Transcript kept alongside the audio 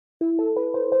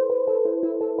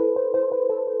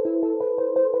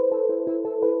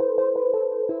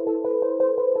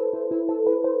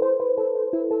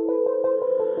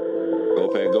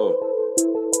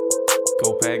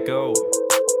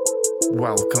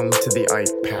Welcome to the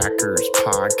INT Packers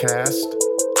podcast.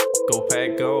 Go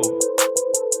Pack Go.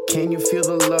 Can you feel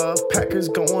the love? Packers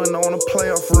going on a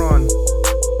playoff run.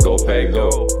 Go Pack Go.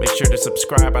 Make sure to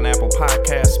subscribe on Apple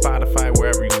Podcasts, Spotify,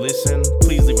 wherever you listen.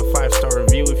 Please leave a 5-star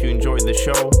review if you enjoyed the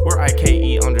show. We're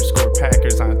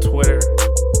IKE_Packers on Twitter.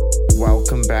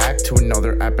 Welcome back to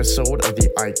another episode of the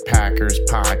INT Packers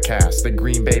podcast. The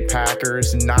Green Bay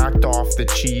Packers knocked off the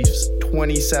Chiefs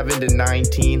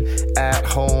 27-19 at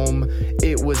home.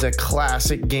 It was a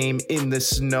classic game in the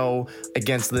snow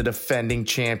against the defending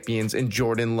champions, and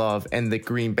Jordan Love and the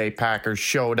Green Bay Packers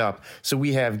showed up. So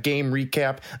we have game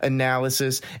recap,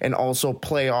 analysis, and also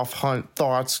playoff hunt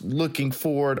thoughts, looking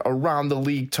forward, around the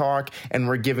league talk, and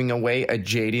we're giving away a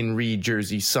Jaden Reed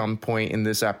jersey some point in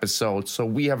this episode. So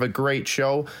we have a great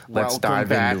show. Let's dive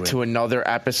back into it. To another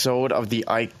episode of the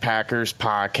INT Packers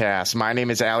podcast. My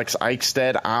name is Alex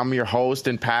Eichstead. I'm your host,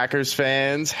 and Packers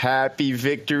fans, happy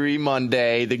Victory Monday.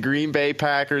 The Green Bay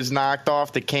Packers knocked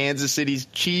off the Kansas City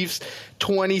Chiefs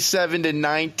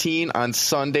 27-19 on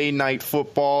Sunday Night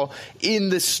Football. In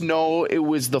the snow, it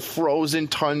was the frozen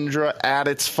tundra at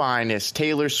its finest.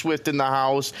 Taylor Swift in the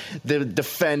house, the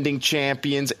defending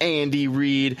champions, Andy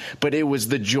Reid, but it was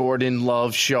the Jordan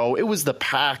Love show. It was the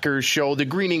Packers show, the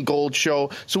Green and Gold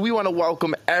show. So we want to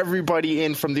welcome everybody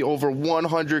in from the over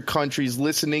 100 countries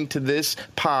listening to this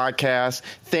podcast.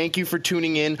 Thank you for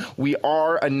tuning in. We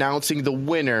are announcing the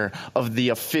winner of the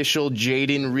official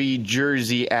Jaden Reed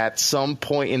jersey at some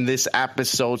point in this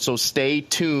episode, so stay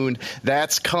tuned.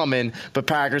 That's coming. But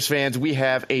Packers fans, we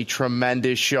have a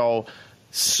tremendous show.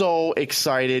 So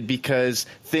excited because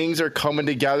things are coming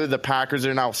together. The Packers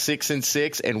are now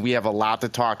 6-6, and we have a lot to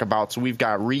talk about. So we've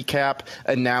got recap,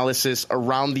 analysis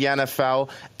around the NFL,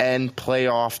 and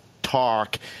playoff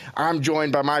talk. I'm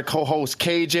joined by my co-host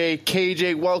KJ.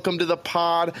 KJ, welcome to the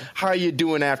pod. How you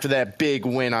doing after that big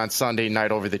win on Sunday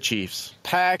night over the Chiefs?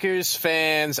 Packers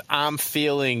fans, I'm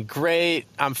feeling great.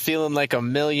 I'm feeling like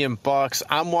 $1,000,000.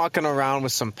 I'm walking around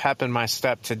with some pep in my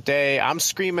step today. I'm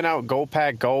screaming out "Go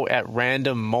Pack Go" at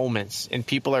random moments, and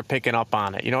people are picking up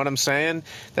on it. You know what I'm saying?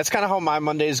 That's kind of how my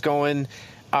Monday's going.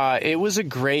 It was a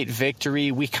great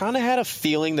victory. We kind of had a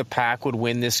feeling the Pack would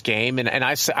win this game, and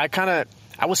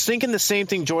I was thinking the same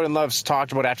thing Jordan Love's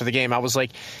talked about after the game. I was like,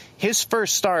 his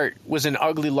first start was an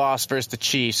ugly loss versus the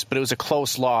Chiefs, but it was a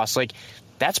close loss. Like,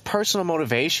 that's personal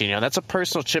motivation. You know, that's a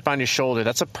personal chip on your shoulder.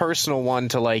 That's a personal one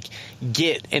to, like,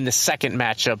 get in the second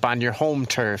matchup on your home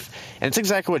turf. And it's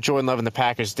exactly what Jordan Love and the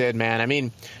Packers did, man. I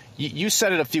mean, you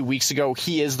said it a few weeks ago,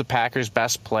 he is the Packers'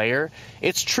 best player.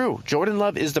 It's true. Jordan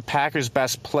Love is the Packers'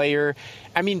 best player.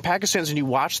 I mean, Packers fans, when you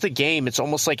watch the game, it's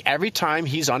almost like every time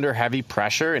he's under heavy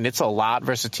pressure, and it's a lot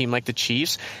versus a team like the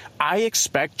Chiefs, I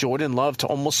expect Jordan Love to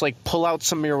almost like pull out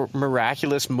some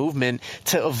miraculous movement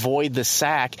to avoid the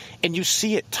sack. And you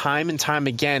see it time and time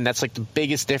again. That's like the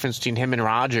biggest difference between him and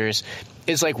Rodgers.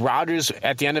 Is like Rodgers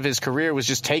at the end of his career was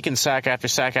just taking sack after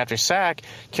sack after sack,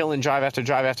 killing drive after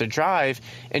drive after drive,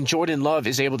 and Jordan Love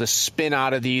is able to spin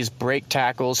out of these, break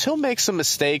tackles. He'll make some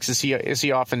mistakes as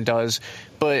he often does,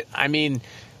 but I mean,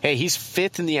 hey, he's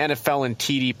 5th in the NFL in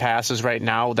TD passes right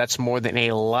now. That's more than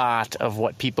a lot of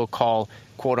what people call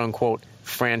quote unquote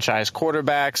franchise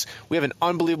quarterbacks. We have an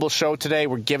unbelievable show today.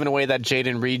 We're giving away that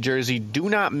Jaden Reed jersey. Do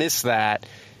not miss that.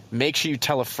 Make sure you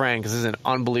tell a friend because this is an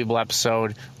unbelievable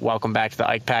episode. Welcome back to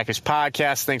the INT Packers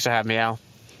podcast. Thanks for having me, Al.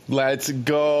 Let's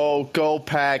go. Go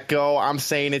Pack Go. I'm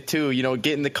saying it too. You know,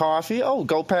 getting the coffee. Oh,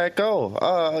 Go Pack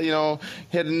Go. You know,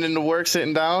 heading into work,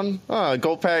 sitting down.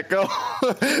 Go Pack Go.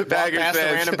 Packers past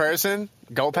a random person.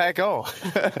 Go Pack Go.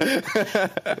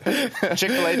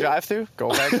 Chick-fil-A drive-thru. Go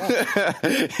Pack Go.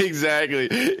 Exactly.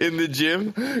 In the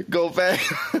gym. Go Pack.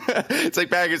 It's like,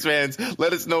 Packers fans,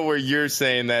 let us know where you're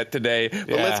saying that today. But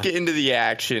let's get into the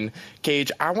action.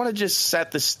 Cage, I want to just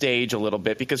set the stage a little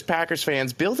bit because Packers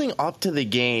fans, building up to the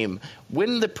game,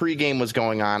 when the pregame was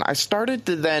going on, I started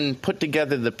to then put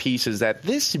together the pieces that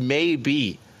this may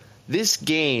be, this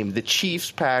game, the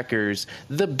Chiefs-Packers,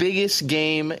 the biggest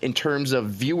game in terms of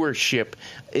viewership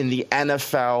in the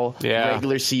NFL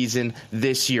regular season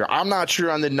this year. I'm not sure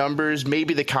on the numbers.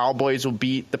 Maybe the Cowboys will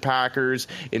beat the Packers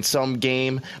in some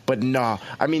game, but no.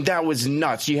 I mean, that was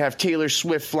nuts. You have Taylor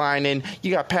Swift flying in.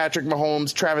 You got Patrick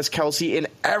Mahomes, Travis Kelce, and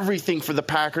everything for the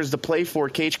Packers to play for,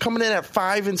 Cage. Coming in at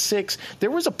 5-6.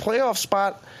 There was a playoff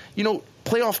spot, you know,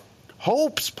 playoff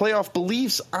hopes, playoff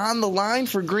beliefs on the line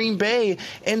for Green Bay.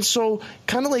 And so,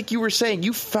 kind of like you were saying,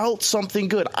 you felt something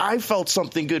good. I felt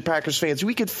something good, Packers fans.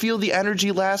 We could feel the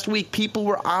energy last week. People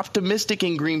were optimistic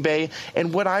in Green Bay.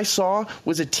 And what I saw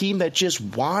was a team that just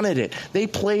wanted it. They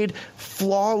played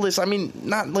flawless. I mean,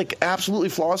 not like absolutely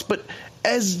flawless, but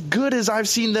as good as I've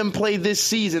seen them play this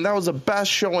season. That was the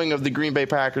best showing of the Green Bay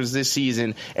Packers this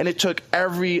season, and it took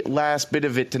every last bit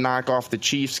of it to knock off the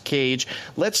Chiefs, Cage.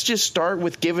 Let's just start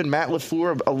with giving Matt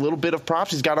LaFleur a little bit of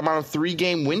props. He's got him on a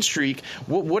 3-game win streak.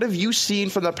 What have you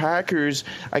seen from the Packers,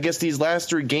 I guess, these last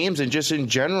 3 games and just in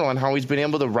general, and how he's been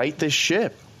able to right this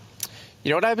ship?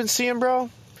 You know what I've been seeing, bro?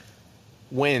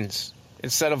 Wins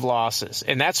instead of losses.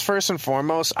 And that's first and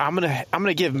foremost. I'm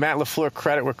gonna give Matt LaFleur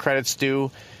credit where credit's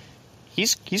due.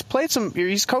 He's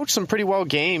coached some pretty well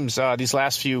games these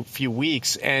last few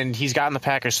weeks, and he's gotten the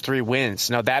Packers 3 wins.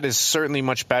 Now that is certainly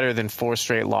much better than 4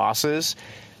 straight losses,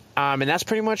 and that's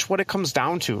pretty much what it comes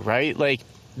down to, right? Like,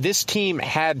 this team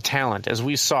had talent, as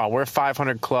we saw. We're a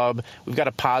 500 club. We've got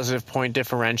a positive point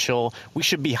differential. We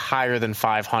should be higher than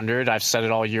 500. I've said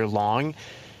it all year long,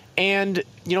 and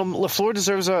LaFleur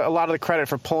deserves a lot of the credit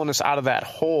for pulling us out of that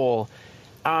hole.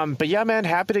 But yeah, man,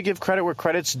 happy to give credit where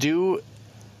credit's due.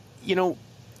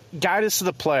 Guide us to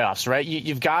the playoffs, right?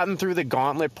 You've gotten through the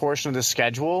gauntlet portion of the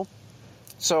schedule.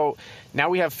 So now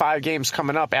we have 5 games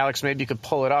coming up. Alex, maybe you could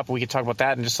pull it up. We could talk about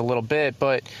that in just a little bit.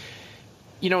 But,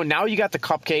 now you got the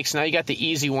cupcakes. Now you got the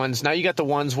easy ones. Now you got the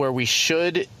ones where we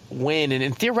should win.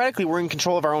 And theoretically, we're in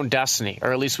control of our own destiny,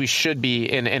 or at least we should be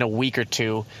in a week or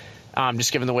two.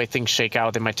 Just given the way things shake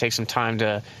out, they might take some time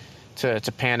to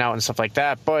pan out and stuff like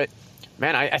that. But,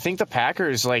 man, I think the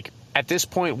Packers, at this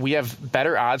point, we have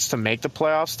better odds to make the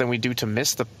playoffs than we do to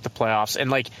miss the playoffs.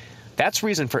 And, that's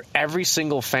reason for every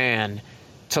single fan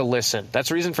to listen. That's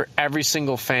reason for every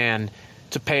single fan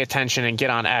to pay attention and get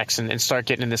on X and start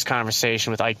getting in this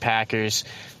conversation with Ike Packers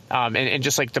and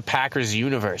just, the Packers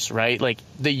universe, right?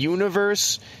 The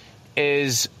universe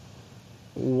is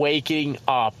waking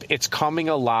up. It's coming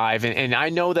alive. And I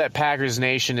know that Packers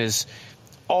Nation is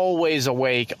always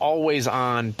awake, always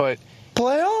on, but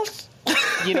playoffs?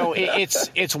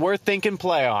 It's worth thinking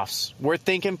playoffs. We're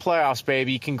thinking playoffs,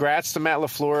 baby. Congrats to Matt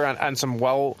LaFleur on some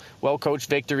well coached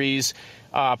victories.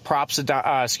 Props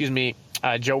to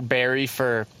Joe Barry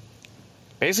for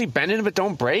basically bending but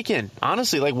don't breaking.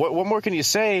 Honestly, what more can you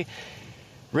say?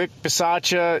 Rick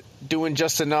Bisaccia doing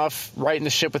just enough, righting the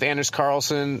ship with Anders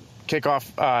Carlson.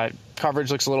 Kickoff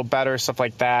coverage looks a little better, stuff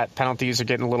like that. Penalties are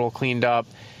getting a little cleaned up.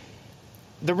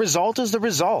 The result is the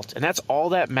result, and that's all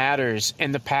that matters.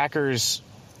 And the Packers,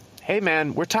 hey,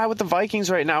 man, we're tied with the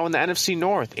Vikings right now in the NFC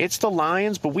North. It's the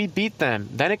Lions, but we beat them.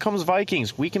 Then it comes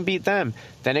Vikings. We can beat them.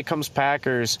 Then it comes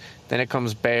Packers. Then it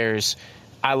comes Bears.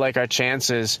 I like our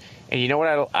chances. And you know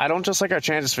what? I don't just like our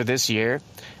chances for this year.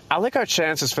 I like our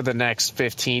chances for the next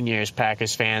 15 years,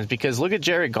 Packers fans, because look at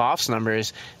Jared Goff's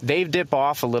numbers. They've dipped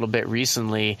off a little bit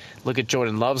recently. Look at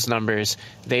Jordan Love's numbers.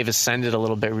 They've ascended a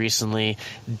little bit recently.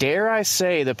 Dare I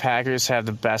say the Packers have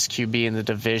the best QB in the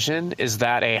division? Is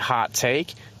that a hot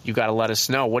take? You got to let us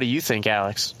know. What do you think,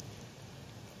 Alex?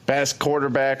 Best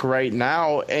quarterback right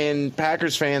now. And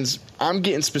Packers fans, I'm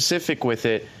getting specific with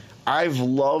it. I've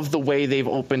loved the way they've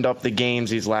opened up the games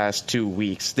these last 2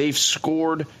 weeks. They've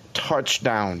scored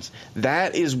touchdowns.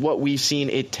 That is what we've seen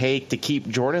it take to keep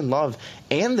Jordan Love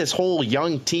and this whole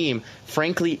young team,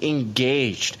 frankly,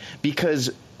 engaged.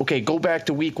 Because, go back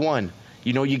to week 1.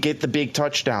 You get the big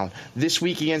touchdown. This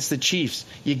week against the Chiefs,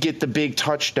 you get the big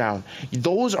touchdown.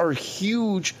 Those are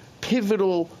huge,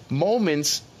 pivotal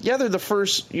moments. Yeah, they're the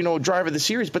first, drive of the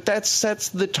series, but that sets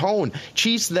the tone.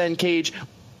 Chiefs then, Cage,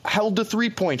 held to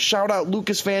 3 points. Shout out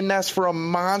Lucas Van Ness for a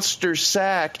monster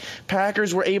sack.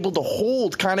 Packers were able to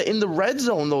hold kind of in the red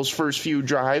zone those first few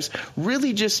drives.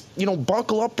 Really just,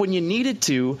 buckle up when you needed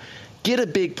to. Get a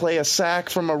big play, a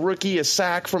sack from a rookie, a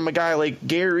sack from a guy like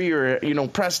Gary or,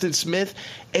 Preston Smith,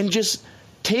 and just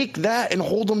take that and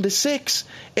hold them to 6.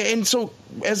 And so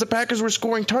as the Packers were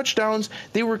scoring touchdowns,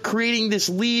 they were creating this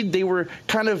lead. They were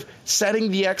kind of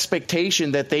setting the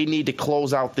expectation that they need to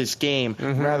close out this game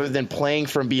rather than playing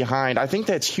from behind. I think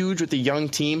that's huge with the young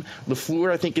team.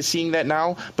 LaFleur, I think, is seeing that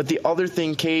now. But the other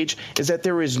thing, Cage, is that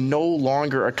there is no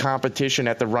longer a competition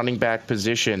at the running back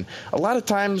position. A lot of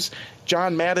times,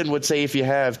 John Madden would say if you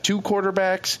have 2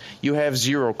 quarterbacks, you have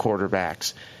 0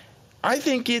 quarterbacks. I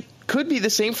think it could be the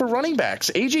same for running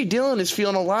backs. A.J. Dillon is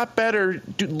feeling a lot better,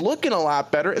 looking a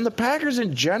lot better, and the Packers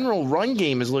in general run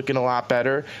game is looking a lot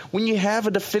better when you have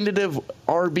a definitive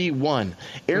RB1.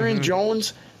 Aaron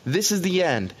Jones, this is the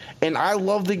end. And I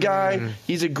love the guy.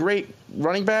 He's a great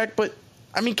running back, but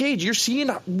Cage, you're seeing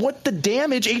what the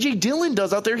damage A.J. Dillon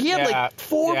does out there. He had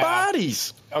 4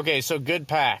 bodies. Okay, so good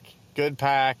pack.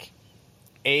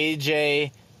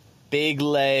 A.J., big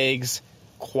legs,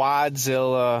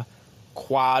 Quadzilla,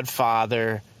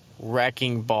 Quadfather,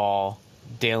 Wrecking Ball,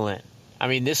 Dillon.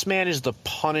 This man is the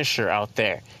Punisher out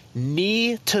there.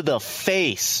 Knee to the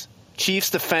face. Chiefs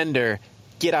defender,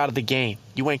 get out of the game.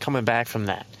 You ain't coming back from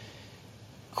that.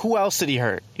 Who else did he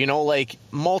hurt? Like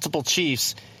multiple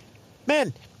Chiefs.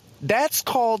 Man, that's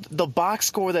called the box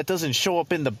score that doesn't show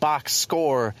up in the box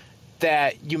score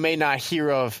that you may not hear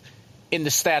of in the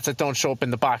stats that don't show up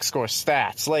in the box score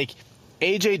stats. Like,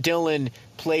 A.J. Dillon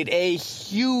played a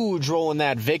huge role in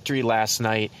that victory last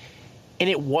night. And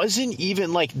it wasn't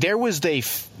even like there was the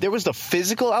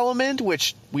physical element,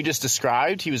 which we just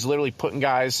described. He was literally putting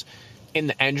guys in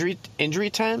the injury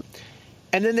tent.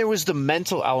 And then there was the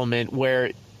mental element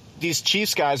where these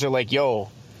Chiefs guys are like, yo,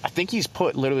 I think he's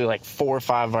put literally like 4 or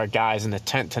 5 of our guys in the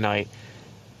tent tonight.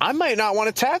 I might not want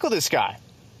to tackle this guy.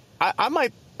 I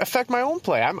might affect my own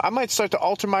play. I might start to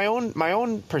alter my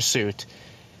own pursuit.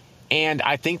 And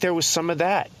I think there was some of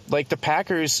that. Like the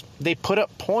Packers, they put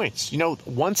up points.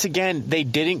 Once again, they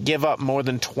didn't give up more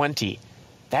than 20.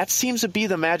 That seems to be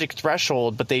the magic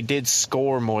threshold, but they did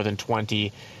score more than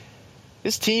 20.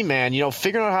 This team, man,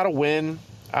 figuring out how to win,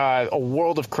 a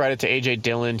world of credit to A.J.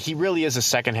 Dillon. He really is a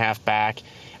second half back.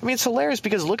 I mean, it's hilarious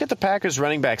because look at the Packers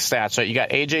running back stats, right? You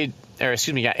got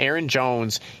you got Aaron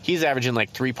Jones. He's averaging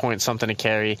like 3 point something a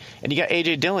carry. And you got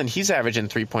A.J. Dillon. He's averaging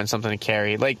 3 point something a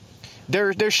carry. Like,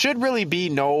 there should really be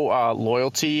no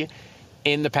loyalty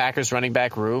in the Packers running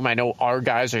back room. I know our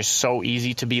guys are so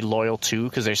easy to be loyal to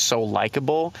because they're so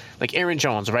likable. Like Aaron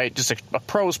Jones, right? Just a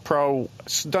pro's pro,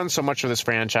 done so much for this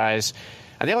franchise.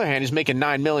 On the other hand, he's making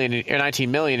 $19 million,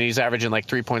 and he's averaging like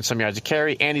 3 point some yards a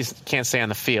carry, and he can't stay on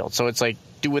the field. So it's like,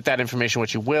 do with that information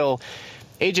what you will.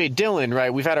 A.J. Dillon,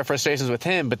 right? We've had our frustrations with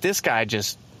him, but this guy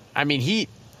just, I mean,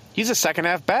 he's a second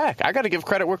half back. I got to give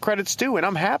credit where credit's due, and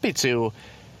I'm happy to.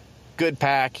 Good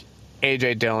pack,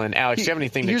 A.J. Dillon. Alex, do you have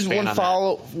anything to expand on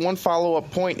that? One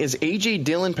follow-up point is A.J.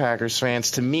 Dillon, Packers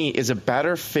fans, to me, is a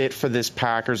better fit for this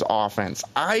Packers offense.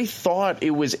 I thought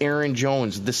it was Aaron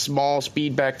Jones, the small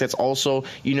speed back that's also,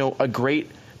 a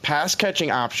great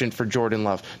pass-catching option for Jordan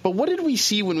Love. But what did we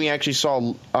see when we actually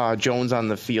saw Jones on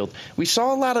the field? We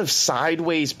saw a lot of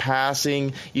sideways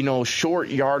passing, short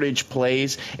yardage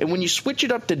plays. And when you switch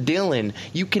it up to Dillon,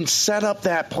 you can set up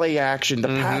that play action. The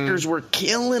Packers were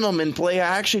killing them in play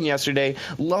action yesterday.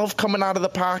 Love coming out of the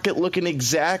pocket looking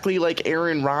exactly like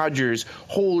Aaron Rodgers.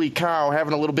 Holy cow,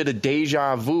 having a little bit of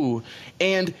deja vu.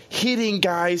 And hitting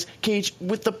guys, Cage,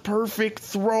 with the perfect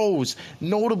throws.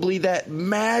 Notably, that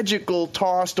magical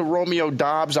toss to Romeo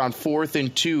Doubs on 4th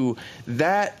and 2.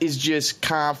 That is just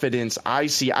confidence I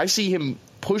see. I see him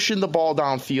pushing the ball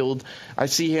downfield. I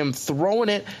see him throwing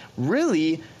it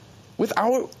really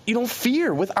without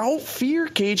fear. Without fear,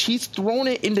 Cage. He's throwing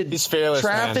it into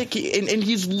traffic, and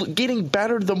he's getting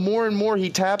better the more and more he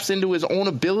taps into his own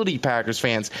ability, Packers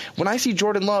fans. When I see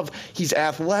Jordan Love, he's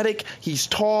athletic, he's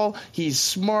tall, he's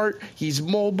smart, he's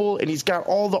mobile, and he's got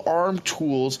all the arm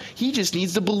tools. He just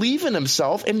needs to believe in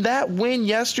himself, and that win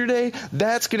yesterday,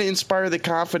 that's going to inspire the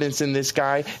confidence in this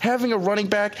guy. Having a running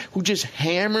back who just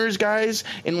hammers guys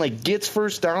and gets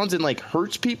first downs and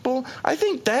hurts people, I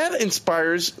think that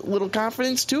inspires little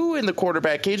confidence too in the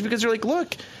quarterback, Cage, because they're like,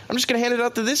 look, I'm just going to hand it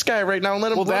out to this guy right now and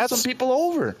let him run some people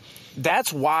over.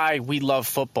 That's why we love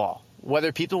football.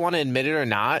 Whether people want to admit it or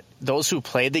not, those who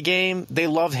played the game, they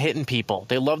loved hitting people.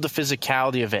 They loved the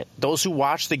physicality of it. Those who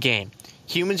watched the game.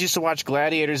 Humans used to watch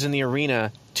gladiators in the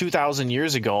arena 2,000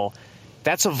 years ago.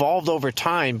 That's evolved over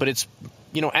time, but it's,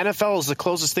 NFL is the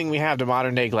closest thing we have to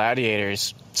modern day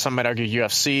gladiators. Some might argue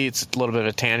UFC. It's a little bit of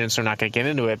a tangent, so we're not going to get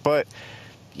into it, but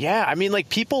yeah, I mean,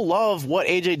 people love what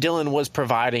A.J. Dillon was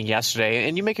providing yesterday.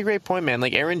 And you make a great point, man.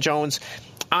 Like Aaron Jones,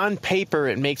 on paper,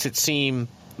 it makes it seem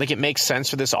like it makes sense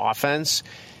for this offense.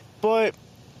 But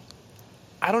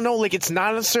I don't know, it's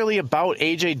not necessarily about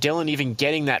A.J. Dillon even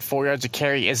getting that 4 yards of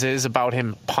carry as it is about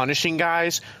him punishing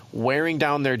guys, wearing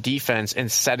down their defense, and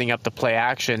setting up the play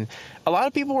action. A lot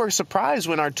of people were surprised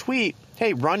when our tweet,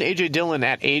 hey, run A.J. Dillon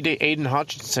at Aiden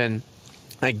Hutchinson,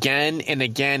 again and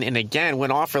again and again,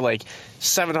 went off for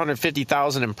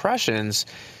 750,000 impressions.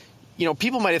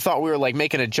 People might have thought we were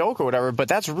making a joke or whatever, but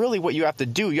that's really what you have to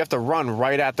do. You have to run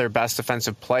right at their best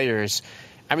defensive players.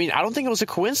 I mean, I don't think it was a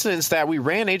coincidence that we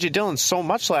ran A.J. Dillon so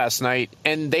much last night,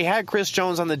 and they had Chris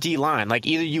Jones on the D-line.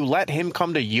 Either you let him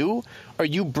come to you, or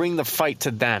you bring the fight to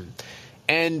them.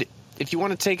 And if you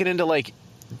want to take it into,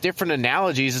 different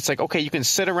analogies, it's okay, you can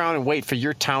sit around and wait for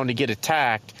your town to get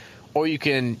attacked, or you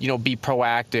can, be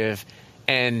proactive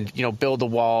and, build the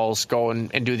walls, go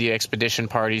and do the expedition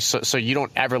parties so you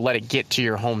don't ever let it get to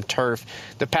your home turf.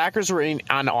 The Packers were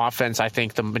on offense, I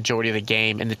think, the majority of the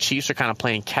game, and the Chiefs are kind of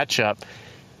playing catch-up.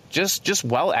 Just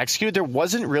well executed. There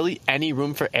wasn't really any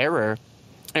room for error,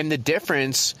 and the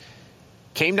difference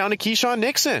came down to Keisean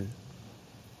Nixon.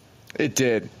 It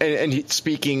did.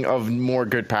 Speaking of more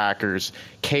good Packers,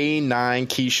 K9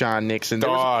 Keisean Nixon. There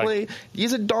was a play.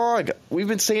 He's a dog. We've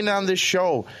been saying it on this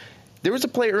show. There was a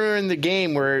play earlier in the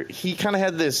game where he kind of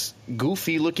had this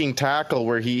goofy-looking tackle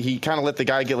where he kind of let the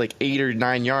guy get like 8 or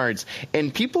 9 yards.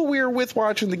 And people we were with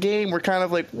watching the game were kind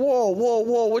of like, whoa,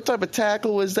 what type of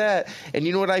tackle was that? And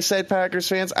you know what I said, Packers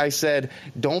fans? I said,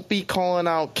 don't be calling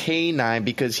out K9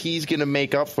 because he's going to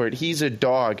make up for it. He's a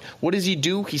dog. What does he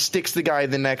do? He sticks the guy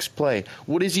the next play.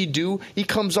 What does he do? He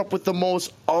comes up with the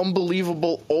most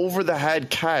unbelievable over-the-head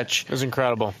catch. It was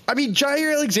incredible. I mean,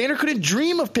 Jair Alexander couldn't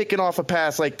dream of picking off a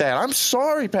pass like that. I'm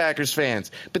sorry, Packers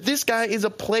fans, but this guy is a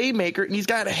playmaker, and he's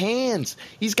got hands.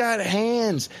 He's got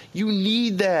hands. You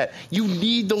need that. You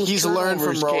need those. He's learned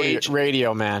from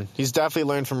radio, man. He's definitely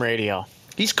learned from radio.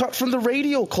 He's cut from the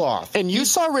radio cloth. And you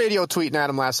saw radio tweeting at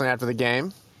him last night after the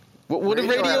game. What did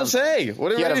radio say?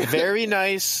 He had a very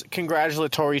nice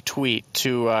congratulatory tweet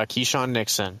to Keisean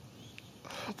Nixon.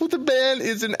 Well, the man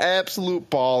is an absolute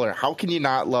baller. How can you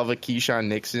not love a Keisean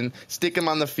Nixon? Stick him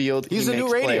on the field. He's the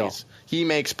new radio. He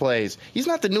makes plays. He's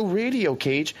not the new radio,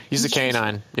 Cage. He's the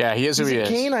canine. Yeah, he is who he is.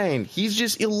 He's a canine. He's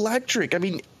just electric. I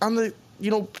mean, on the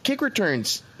kick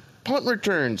returns, punt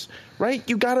returns, right?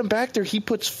 You got him back there. He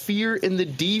puts fear in the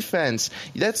defense.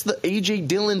 That's the A.J.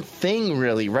 Dillon thing,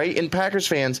 really, right? And Packers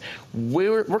fans,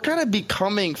 we're kind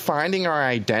of finding our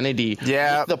identity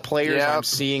with the players I'm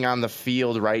seeing on the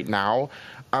field right now.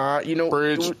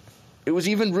 It was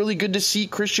even really good to see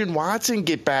Christian Watson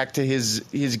get back to his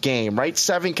game, right?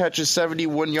 7 catches,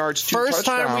 71 yards, 2 touchdowns. First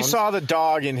time we saw the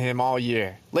dog in him all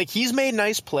year. Like, he's made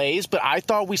nice plays, but I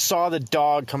thought we saw the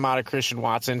dog come out of Christian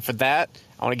Watson. For that,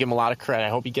 I want to give him a lot of credit. I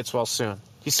hope he gets well soon.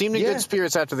 He seemed in good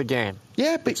spirits after the game.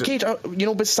 Yeah, but Cage,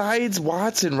 besides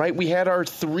Watson, right, we had our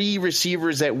 3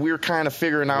 receivers that we're kind of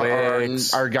figuring out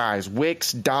our guys.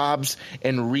 Wicks, Dobbs,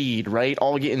 and Reed, right,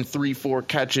 all getting 3-4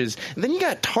 catches. And then you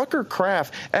got Tucker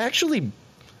Kraft actually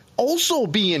also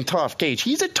being tough, Cage.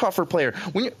 He's a tougher player.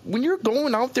 When you're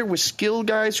going out there with skilled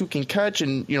guys who can catch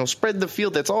and spread the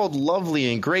field, that's all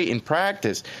lovely and great in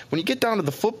practice. When you get down to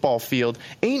the football field,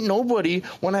 ain't nobody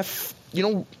want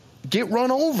to, get run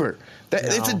over.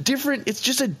 It's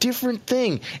just a different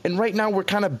thing. And right now we're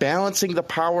kind of balancing the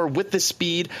power with the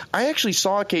speed. I actually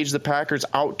saw, Cage, the Packers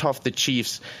out-tough the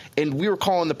Chiefs. And we were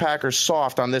calling the Packers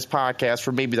soft on this podcast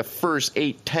for maybe the first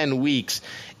 8-10 weeks.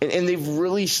 And they've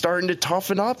really starting to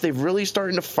toughen up. They've really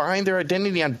starting to find their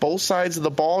identity on both sides of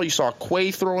the ball. You saw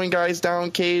Quay throwing guys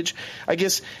down, Cage. I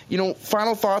guess,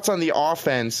 final thoughts on the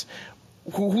offense.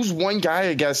 Who's one guy,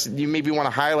 I guess, you maybe want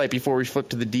to highlight before we flip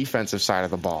to the defensive side of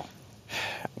the ball?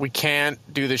 We can't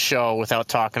do the show without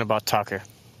talking about Tucker.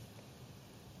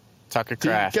 Tucker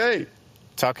Kraft. TK.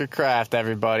 Tucker Kraft,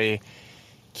 everybody.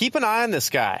 Keep an eye on this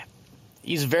guy.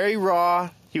 He's very raw.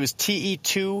 He was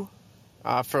TE2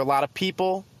 for a lot of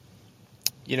people.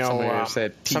 Somebody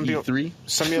said TE3.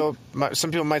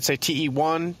 Some people might say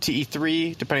TE1,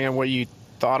 TE3, depending on what you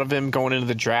thought of him going into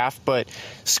the draft. But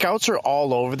scouts are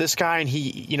all over this guy, and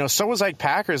he, so was like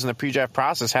Packers in the pre-draft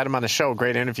process. Had him on the show.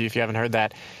 Great interview if you haven't heard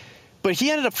that. But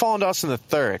he ended up falling to us in the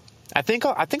 3rd. I think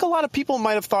a lot of people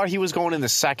might have thought he was going in the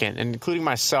 2nd, and including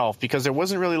myself, because there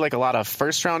wasn't really like a lot of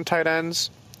first-round tight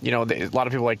ends. A lot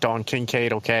of people like Dalton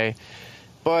Kincaid, okay.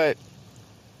 But,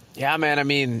 yeah, man, I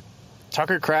mean,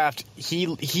 Tucker Kraft, he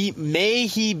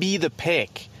be the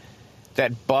pick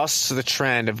that busts the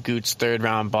trend of Goot's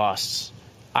 3rd-round busts.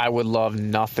 I would love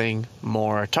nothing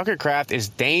more. Tucker Kraft is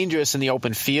dangerous in the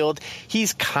open field.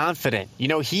 He's confident.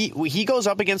 He goes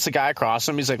up against the guy across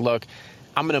him. He's like, look,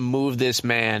 I'm going to move this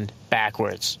man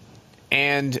backwards.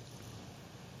 And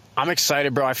I'm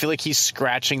excited, bro. I feel like he's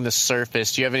scratching the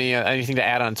surface. Do you have anything to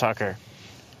add on Tucker?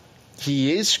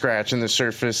 He is scratching the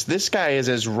surface. This guy is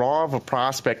as raw of a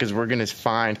prospect as we're going to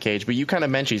find, Cage. But you kind of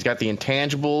mentioned he's got the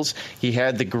intangibles. He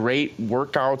had the great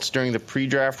workouts during the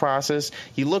pre-draft process.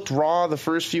 He looked raw the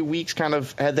first few weeks, kind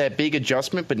of had that big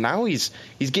adjustment. But now he's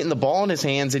getting the ball in his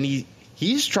hands, and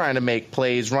he's trying to make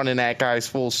plays, running at guys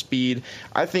full speed.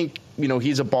 I think,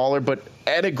 he's a baller, but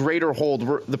at a greater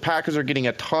hold, the Packers are getting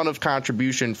a ton of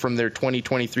contribution from their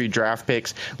 2023 draft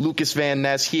picks. Lucas Van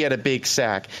Ness, he had a big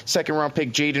sack. 2nd-round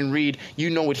pick Jaden Reed,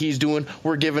 you know what he's doing.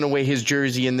 We're giving away his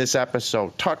jersey in this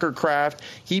episode. Tucker Kraft,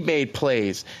 he made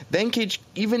plays. Then, Cage,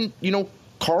 even,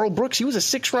 Carl Brooks, he was a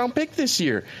 6th-round pick this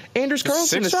year. Anders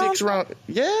Carlson, a 6th-round.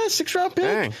 Yeah, 6th-round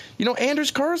pick. Yeah. Anders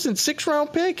Carlson,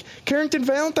 6th-round pick. Carrington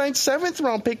Valentine,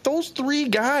 7th-round pick. Those 3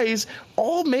 guys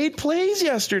all made plays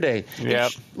yesterday. Yeah.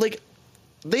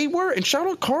 They were. And shout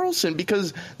out Carlson,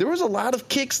 because there was a lot of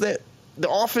kicks that the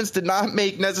offense did not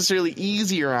make necessarily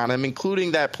easier on him,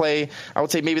 including that play. I would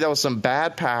say maybe that was some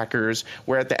bad Packers,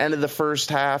 where at the end of the first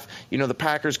half, the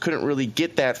Packers couldn't really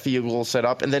get that field goal set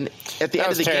up. And then at the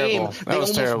end of the game, they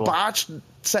almost botched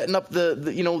setting up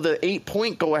the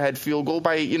 8-point go-ahead field goal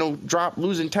by,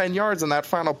 losing 10 yards on that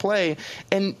final play.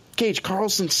 And Cage,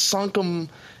 Carlson sunk him.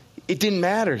 It didn't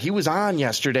matter. He was on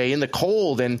yesterday in the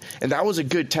cold, and that was a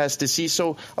good test to see.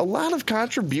 So a lot of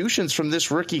contributions from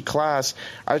this rookie class.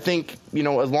 I think,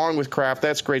 along with Kraft,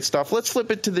 that's great stuff. Let's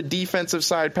flip it to the defensive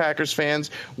side, Packers fans,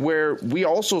 where we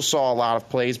also saw a lot of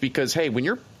plays because, hey, when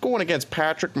you're going against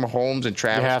Patrick Mahomes and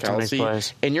Travis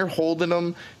Kelce, and you're holding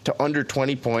them to under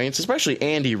 20 points, especially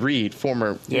Andy Reid,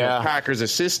 former Packers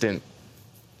assistant,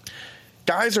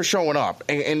 guys are showing up.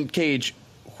 And Cage,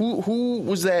 Who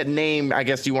was that name? I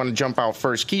guess you want to jump out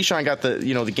first. Keisean got the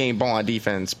the game ball on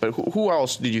defense, but who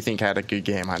else did you think had a good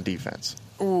game on defense?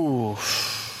 Ooh,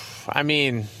 I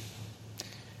mean,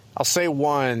 I'll say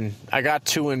one. I got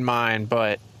two in mind,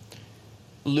 but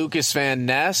Lucas Van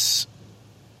Ness,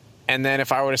 and then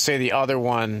if I were to say the other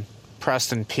one,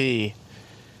 Preston P.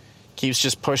 keeps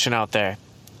just pushing out there,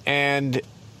 and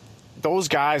those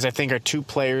guys, I think, are two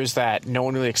players that no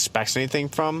one really expects anything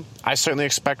from. I certainly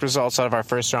expect results out of our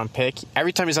first-round pick.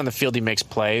 Every time he's on the field, he makes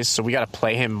plays, so we got to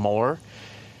play him more.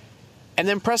 And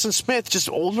then Preston Smith, just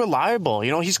old reliable.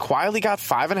 He's quietly got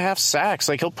 5.5 sacks.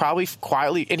 Like, he'll probably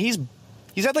quietly... And he's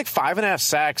had, 5.5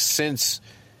 sacks since,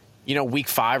 week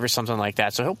 5 or something like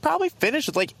that. So he'll probably finish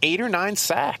with, 8 or 9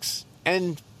 sacks.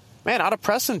 And, man, out of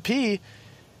Preston P.,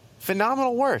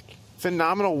 phenomenal work.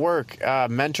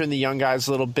 Mentoring the young guys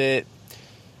a little bit.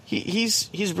 He's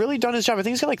really done his job. I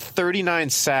think he's got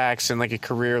 39 sacks in a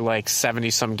career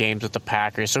 70-some games with the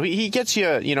Packers. So he gets you,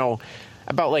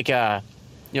 about a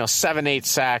 7-8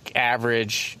 sack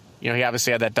average. He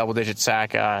obviously had that double-digit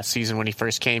sack season when he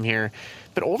first came here.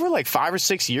 But over 5 or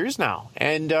 6 years now.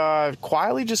 And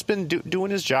quietly just been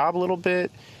doing his job a little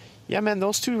bit. Yeah, man,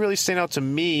 those two really stand out to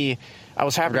me. I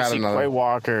was happy to see Quay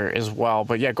Walker as well.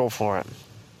 But, yeah, go for it.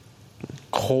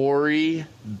 Corey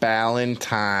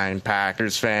Ballentine,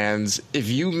 Packers fans. If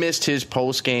you missed his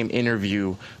post-game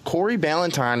interview, Corey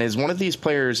Ballentine is one of these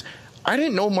players I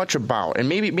didn't know much about, and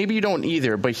maybe you don't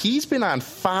either, but he's been on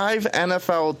 5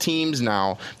 NFL teams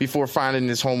now before finding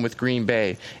his home with Green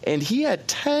Bay, and he had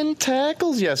 10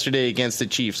 tackles yesterday against the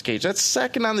Chiefs, Cage. That's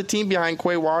second on the team behind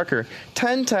Quay Walker.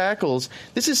 10 tackles.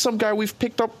 This is some guy we've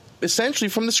picked up essentially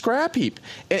from the scrap heap.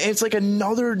 And it's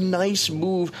another nice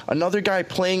move, another guy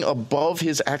playing above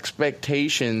his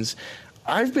expectations.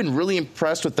 I've been really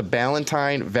impressed with the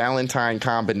Valentine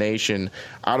combination.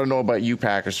 I don't know about you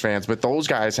Packers fans, but those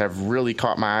guys have really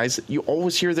caught my eyes. You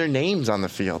always hear their names on the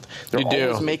field. They're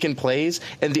always making plays.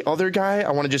 And the other guy,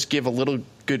 I want to just give a little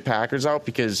good Packers out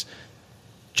because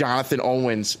Jonathan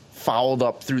Owens fouled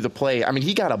up through the play. I mean,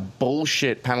 he got a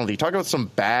bullshit penalty. Talk about some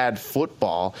bad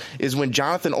football is when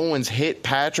Jonathan Owens hit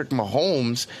Patrick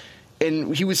Mahomes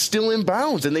and he was still in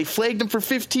bounds and they flagged him for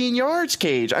 15 yards,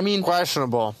 Cage. I mean,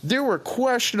 questionable. There were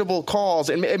questionable calls,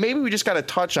 and maybe we just got to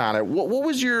touch on it. What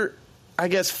was your, I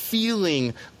guess,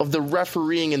 feeling of the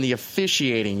refereeing and the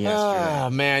officiating yesterday? Oh,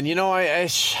 man,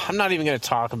 I'm not even going to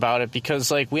talk about it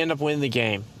because, we end up winning the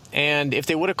game. And if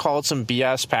they would have called some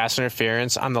BS pass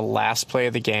interference on the last play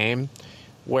of the game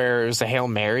where it was the Hail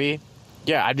Mary,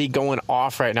 yeah, I'd be going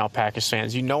off right now, Packers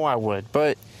fans. I would.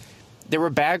 But there were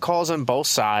bad calls on both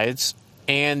sides,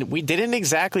 and we didn't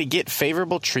exactly get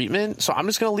favorable treatment, so I'm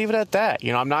just going to leave it at that.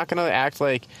 I'm not going to act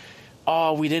like,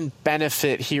 oh, we didn't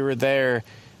benefit here or there.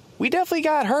 We definitely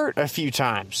got hurt a few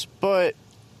times. But,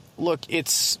 look,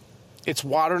 it's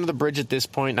water under the bridge at this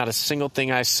point. Not a single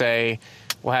thing I say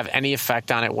will have any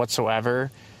effect on it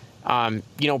whatsoever.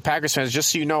 Packers fans,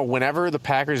 just so you know, whenever the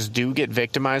Packers do get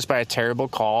victimized by a terrible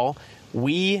call,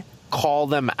 we call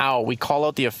them out. We call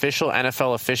out the official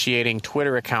NFL officiating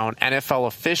Twitter account, NFL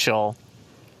Official,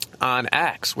 on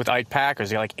X with Ike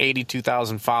Packers. They got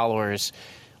 82,000 followers.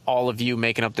 All of you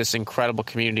making up this incredible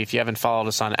community. If you haven't followed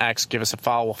us on X, give us a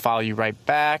follow. We'll follow you right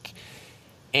back.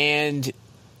 And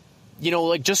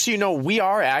just so you know, we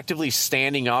are actively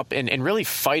standing up and really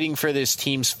fighting for this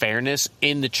team's fairness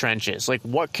in the trenches.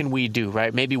 What can we do,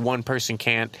 right? Maybe one person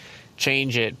can't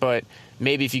change it, but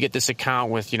maybe if you get this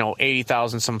account with,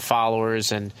 80,000 some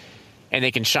followers and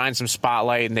they can shine some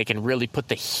spotlight and they can really put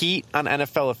the heat on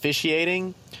NFL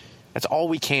officiating, that's all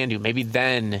we can do. Maybe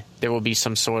then there will be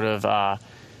some sort of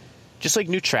just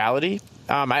neutrality.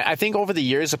 I think over the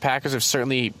years, the Packers have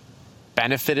certainly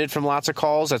benefited from lots of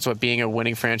calls. That's what being a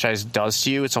winning franchise does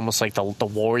to you. It's almost like the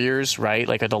Warriors, right?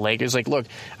 Or the Lakers. Look,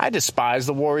 I despise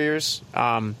the Warriors.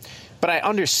 But I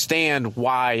understand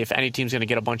why, if any team's going to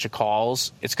get a bunch of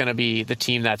calls, it's going to be the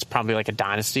team that's probably like a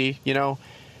dynasty, you know?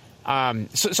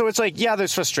 So it's like, yeah,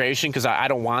 there's frustration because I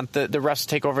don't want the refs to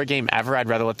take over a game ever. I'd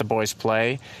rather let the boys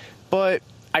play. But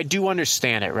I do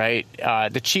understand it, right?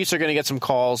 The Chiefs are going to get some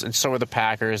calls, and so are the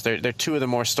Packers. They're two of the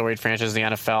more storied franchises in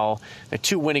the NFL. They're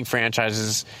two winning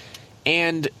franchises.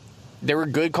 And there were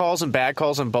good calls and bad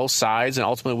calls on both sides, and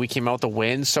ultimately we came out with the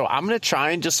win. So I'm going to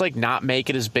try and just like not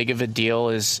make it as big of a deal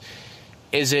as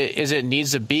it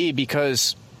needs to be,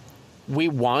 because we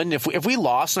won. If we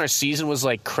lost and our season was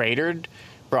like cratered,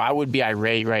 bro, I would be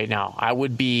irate right now. I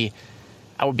would be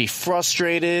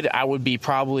frustrated. I would be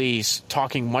probably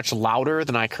talking much louder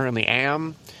than I currently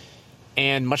am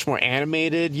and much more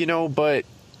animated, you know, but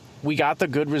we got the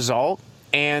good result,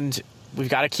 and we've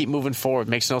got to keep moving forward.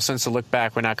 Makes no sense to look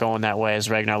back. We're not going that way, as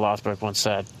Ragnar Lothbrok once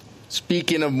said.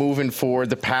 Speaking of moving forward,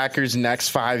 the Packers' next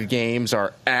 5 games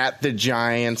are at the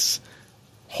Giants,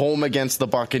 home against the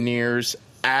Buccaneers,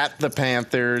 at the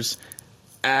Panthers,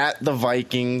 at the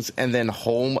Vikings, and then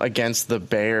home against the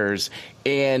Bears.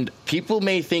 And people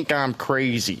may think I'm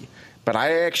crazy, but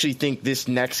I actually think this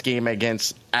next game at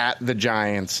the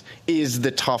Giants is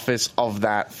the toughest of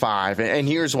that 5. And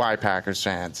here's why, Packers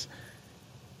fans.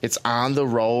 It's on the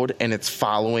road, and it's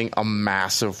following a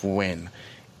massive win.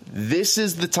 This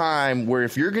is the time where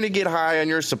if you're going to get high on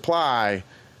your supply,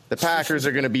 the Packers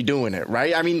are going to be doing it,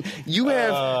 right? I mean, you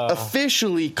have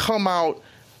officially come out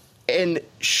and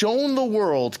shown the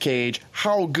world, Cage,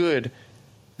 how good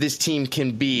this team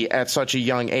can be at such a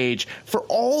young age. For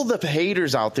all the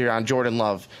haters out there on Jordan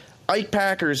Love, Ike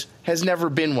Packers has never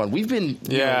been one. We've been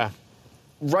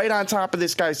right on top of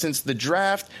this guy since the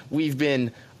draft. We've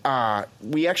been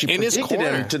we actually predicted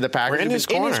him to the Packers. We're in his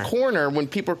corner when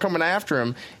people are coming after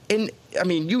him. And, I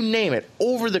mean, you name it.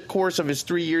 Over the course of his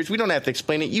 3 years, we don't have to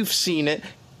explain it. You've seen it.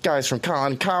 Guys from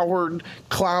Colin Cowherd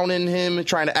clowning him,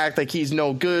 trying to act like he's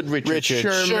no good.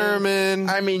 Richard Sherman.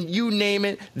 I mean, you name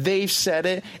it. They've said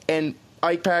it. And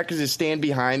Ike Packers is stand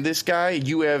behind this guy.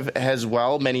 You have as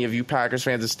well. Many of you Packers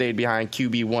fans have stayed behind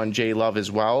QB1 J Love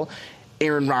as well.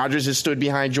 Aaron Rodgers has stood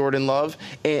behind Jordan Love.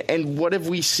 And what have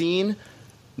we seen?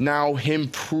 Now him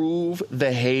prove the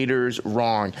haters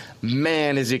wrong.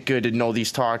 Man, is it good to know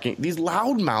these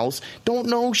loudmouths don't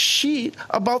know shit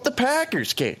about the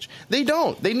Packers, Cage. They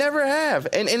don't. They never have.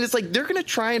 And it's like they're going to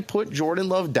try and put Jordan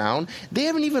Love down. They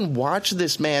haven't even watched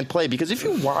this man play, because if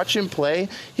you watch him play,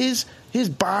 his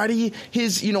body,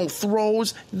 his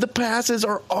throws, the passes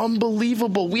are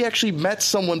unbelievable. We actually met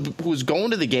someone who was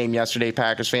going to the game yesterday,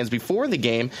 Packers fans, before the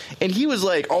game, and he was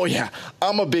like, "Oh yeah,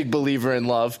 I'm a big believer in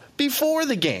Love." Before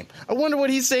the game, I wonder what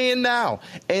he's saying now.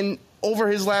 And over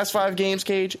his last 5 games,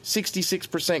 Cage,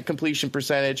 66% completion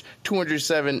percentage,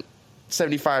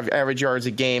 275 average yards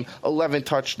a game, 11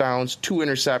 touchdowns, 2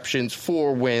 interceptions,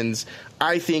 4 wins.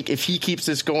 I think if he keeps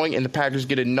this going and the Packers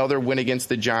get another win against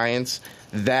the Giants,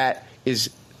 this may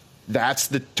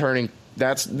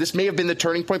have been the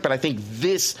turning point, but I think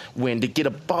this win to get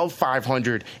above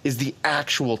 500 is the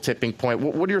actual tipping point.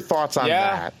 What are your thoughts on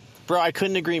that? Bro, I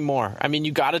couldn't agree more. I mean,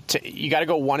 you got to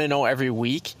go 1-0 every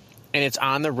week, and it's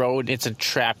on the road. It's a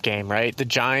trap game, right? The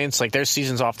Giants, like, their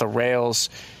season's off the rails.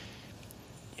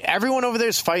 Everyone over there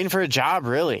is fighting for a job,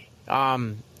 really.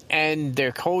 And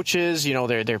their coaches,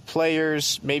 their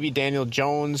players, maybe Daniel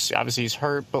Jones, obviously he's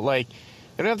hurt, but like,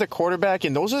 they don't have the quarterback,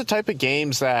 and those are the type of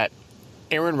games that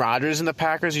Aaron Rodgers and the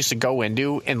Packers used to go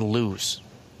into and lose.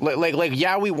 We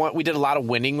did a lot of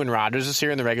winning when Rodgers was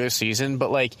here in the regular season,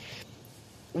 but like,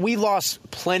 we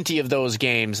lost plenty of those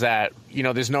games that,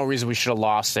 there's no reason we should have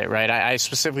lost it, right? I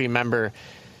specifically remember,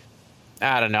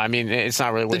 I don't know. I mean, it's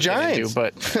not really what the Giants do,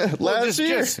 but last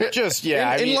year,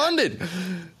 in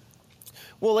London.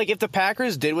 Well, like, if the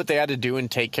Packers did what they had to do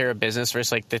and take care of business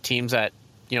versus like the teams that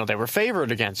they were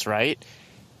favored against, right?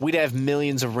 We'd have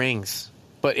millions of rings.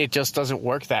 But it just doesn't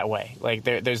work that way. Like,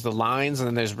 there's the lines and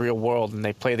then there's real world, and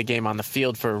they play the game on the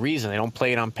field for a reason. They don't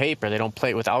play it on paper. They don't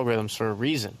play it with algorithms for a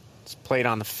reason. It's played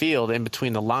on the field, in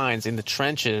between the lines, in the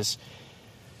trenches.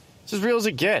 It's as real as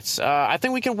it gets. I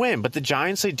think we can win, but the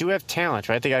Giants, they do have talent,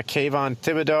 right? They got Kayvon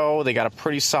Thibodeau. They got a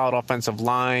pretty solid offensive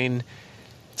line.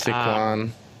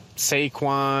 Saquon,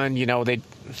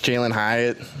 Jalen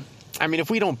Hyatt. I mean, if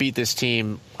we don't beat this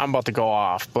team, I'm about to go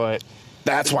off, but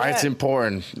that's why it's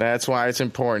important.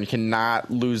 You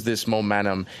cannot lose this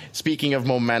momentum. Speaking of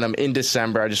momentum, in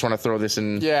December, I just want to throw this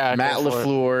in. Yeah, Matt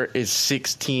LaFleur is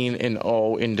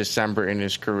 16-0 in December in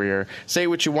his career. Say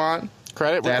what you want.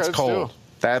 That's cold. Due.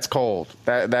 That's cold.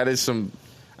 That is some.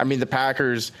 I mean, the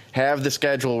Packers have the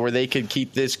schedule where they could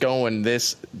keep this going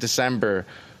this December.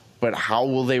 but how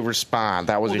will they respond?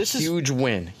 That was a this huge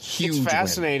win. Huge It's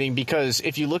fascinating because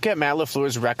if you look at Matt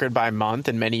LaFleur's record by month,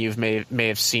 and many of you may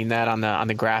have seen that on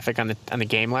the graphic on the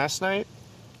game last night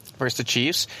versus the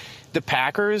Chiefs, the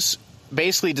Packers,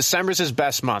 basically December's his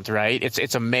best month, right?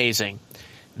 It's amazing.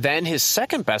 Then his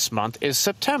second best month is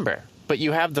September. But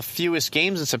you have the fewest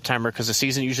games in September because the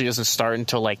season usually doesn't start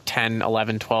until like 10,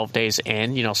 11, 12 days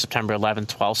in, September 11,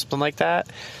 12, something like that.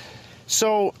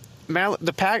 So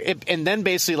and then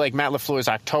basically like Matt LaFleur's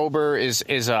October is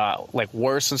like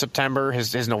worse than September.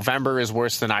 His November is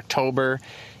worse than October,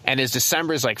 and his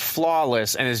December is like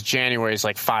flawless, and his January is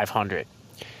like 500.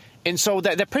 And so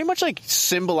that pretty much like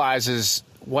symbolizes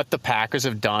what the Packers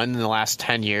have done in the last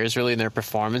 10 years, really, in their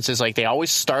performance. Is like they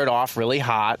always start off really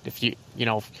hot. If you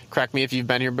correct me if you've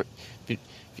been here, but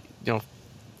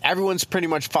everyone's pretty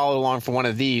much followed along for one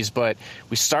of these. But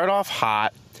we start off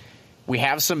hot. We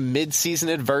have some mid-season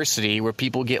adversity where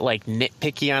people get like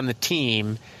nitpicky on the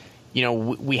team.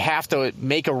 We have to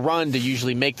make a run to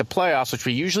usually make the playoffs, which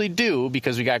we usually do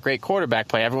because we got great quarterback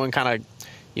play. Everyone kind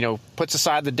of, puts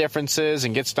aside the differences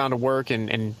and gets down to work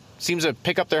and seems to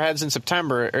pick up their heads in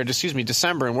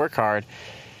December and work hard.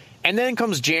 And then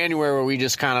comes January where we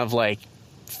just kind of like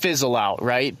fizzle out,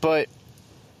 right? But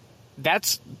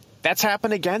that's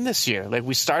happened again this year. Like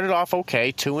we started off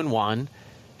okay, 2-1,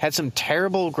 had some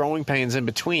terrible growing pains in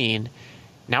between.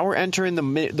 Now we're entering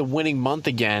the winning month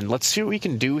again. Let's see what we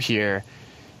can do here.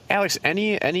 Alex,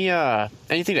 anything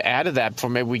to add to that before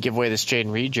maybe we give away this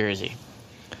Jaden Reed jersey?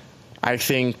 I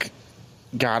think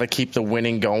got to keep the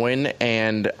winning going,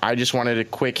 and I just wanted to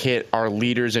quick hit our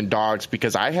leaders and dogs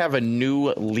because I have a new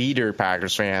leader,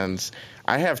 Packers fans.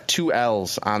 I have 2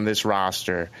 L's on this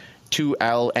roster, 2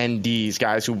 LNDs,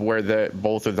 guys who wear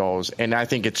both of those, and I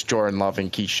think it's Jordan Love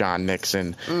and Keisean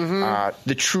Nixon,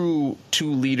 the true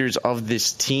 2 leaders of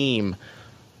this team.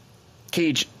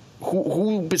 Cage,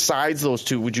 who besides those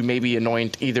 2 would you maybe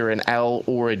anoint either an L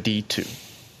or a D to?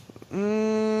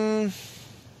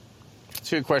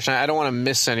 It's a good question. I don't want to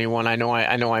miss anyone. I know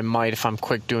I might if I'm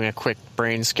doing a quick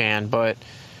brain scan, but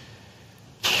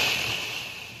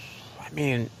I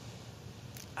mean,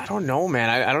 I don't know, man.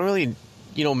 I don't really,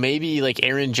 maybe like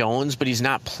Aaron Jones, but he's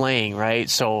not playing, right?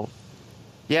 So,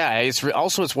 yeah, it's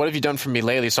what have you done for me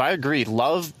lately? So I agree.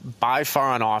 Love by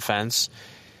far on offense.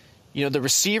 The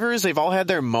receivers, they've all had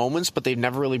their moments, but they've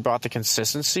never really brought the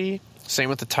consistency. Same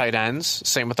with the tight ends.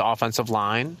 Same with the offensive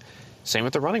line. Same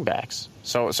with the running backs.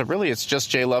 So really it's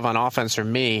just J. Love on offense for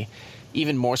me,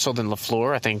 even more so than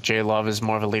LaFleur. I think J. Love is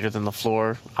more of a leader than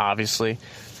LaFleur, obviously.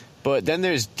 But then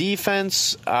there's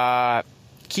defense.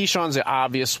 Keyshawn's the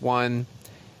obvious one.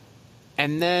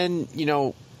 And then,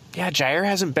 Jair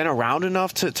hasn't been around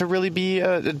enough to really be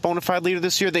a bona fide leader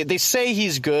this year. They say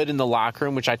he's good in the locker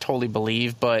room, which I totally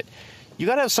believe, but you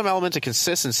got to have some element of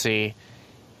consistency.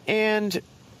 And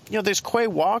there's Quay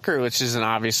Walker, which is an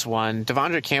obvious one.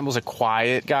 Devondre Campbell's a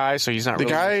quiet guy, so he's not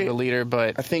really the leader.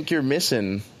 But I think you're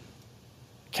missing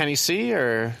Kenny C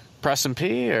or Preston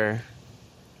P or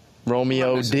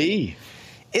Romeo D.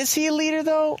 Is he a leader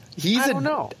though? I don't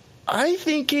know. I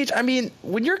think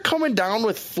when you're coming down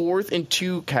with 4th and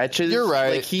 2 catches, you're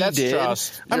right. Like he That's did.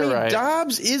 Trust. You're right.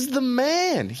 Dobbs is the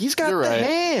man. He's got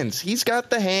hands. He's got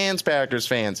the hands, Packers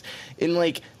fans.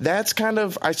 And that's kind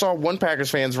of, I saw one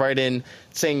Packers fans write in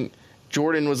saying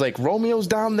Jordan was like, Romeo's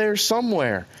down there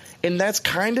somewhere. And that's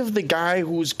kind of the guy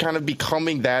who's kind of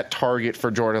becoming that target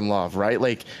for Jordan Love, right?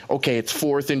 Like, okay, it's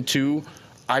 4th and 2.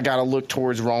 I got to look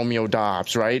towards Romeo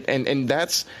Dobbs, right? And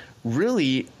that's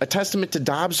really a testament to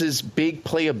Dobbs' big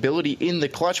playability in the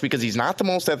clutch because he's not the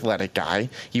most athletic guy.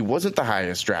 He wasn't the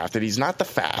highest drafted. He's not the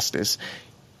fastest.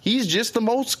 He's just the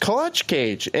most clutch,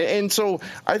 Cage. And so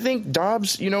I think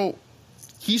Dobbs,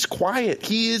 he's quiet.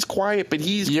 He is quiet, but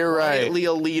he's quietly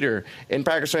a leader. And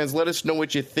Packers fans, let us know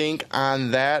what you think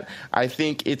on that. I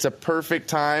think it's a perfect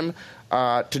time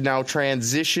to now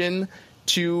transition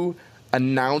to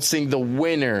announcing the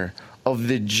winner of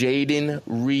the Jaden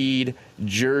Reed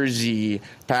jersey.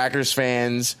 Packers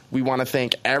fans, we want to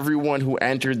thank everyone who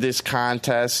entered this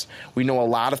contest. We know a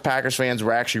lot of Packers fans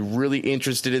were actually really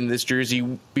interested in this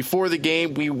jersey. Before the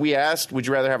game, we asked, would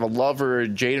you rather have a Love or a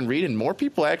Jaden Reed? And more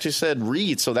people actually said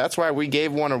Reed, so that's why we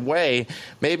gave one away.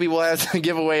 Maybe we'll have to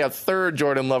give away a 3rd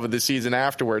Jordan Love of the season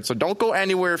afterwards. So don't go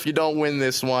anywhere if you don't win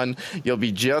this one. You'll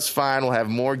be just fine. We'll have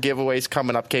more giveaways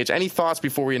coming up. Cage, any thoughts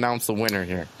before we announce the winner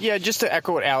here? Yeah, just to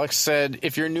echo what Alex said,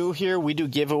 if you're new here, we do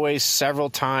giveaways several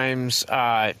times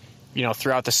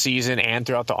throughout the season and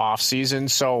throughout the off season.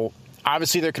 So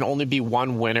obviously there can only be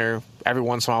one winner. Every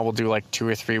once in a while we'll do like 2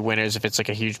 or 3 winners if it's like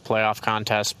a huge playoff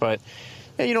contest. But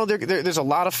And, there's a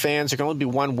lot of fans. There can only be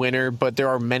one winner, but there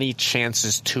are many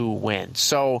chances to win.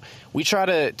 So we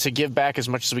try to give back as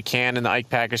much as we can in the Ike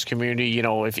Packers community.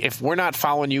 If we're not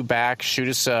following you back, shoot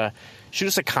us a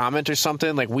comment or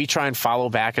something. Like, we try and follow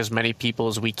back as many people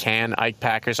as we can. Ike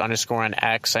Packers _ on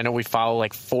X. I know we follow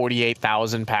like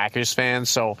 48,000 Packers fans.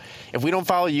 So if we don't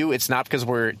follow you, it's not because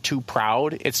we're too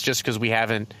proud. It's just because we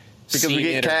haven't. Because we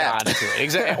get capped.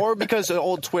 Exactly. Or because the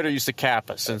old Twitter used to cap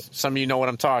us. And some of you know what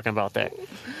I'm talking about there.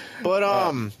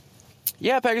 But,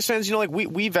 yeah, Packers fans,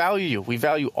 we value you. We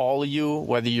value all of you,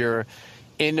 whether you're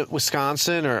in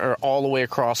Wisconsin or all the way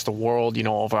across the world.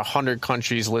 Over 100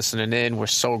 countries listening in. We're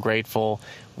so grateful.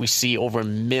 We see over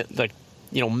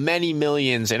many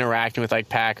millions interacting with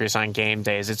Packers on game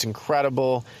days. It's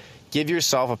incredible. Give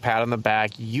yourself a pat on the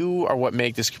back. You are what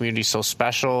make this community so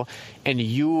special, and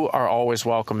you are always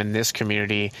welcome in this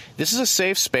community. This is a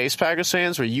safe space, Packers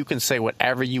fans, where you can say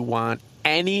whatever you want.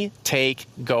 Any take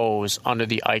goes under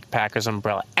the Ike Packers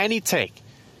umbrella. Any take.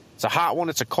 It's a hot one.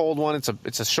 It's a cold one.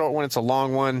 It's a short one. It's a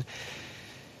long one.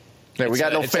 Yeah, we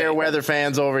got no fair weather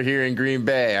fans over here in Green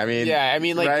Bay.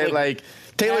 Like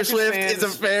Taylor Swift is a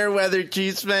fair weather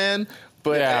Chiefs fan,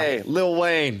 but hey, Lil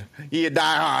Wayne, he a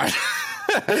diehard.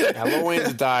 Yeah, Lil Wayne's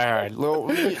a diehard.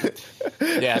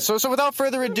 So without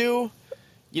further ado,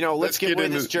 let's get away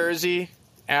this jersey.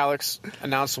 Alex,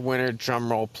 announce the winner. Drum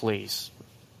roll, please.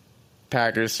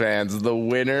 Packers fans, the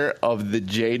winner of the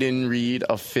Jaden Reed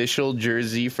official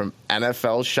jersey from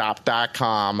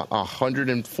NFLshop.com,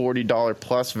 $140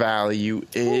 plus value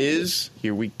is,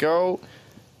 here we go,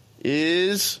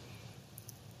 is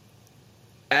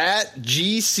at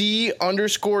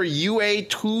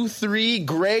GC_UA23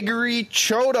 Gregory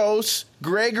Chodos.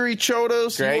 Gregory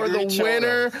Chodos, you are the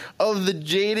winner of the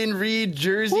Jaden Reed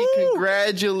jersey. Woo!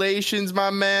 Congratulations,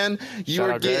 my man. You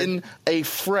are getting a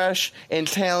fresh and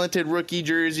talented rookie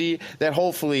jersey that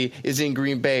hopefully is in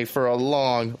Green Bay for a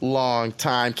long, long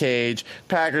time, Cage.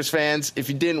 Packers fans, if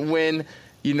you didn't win,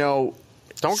 don't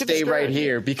stay right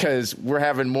here because we're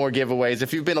having more giveaways.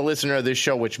 If you've been a listener of this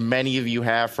show, which many of you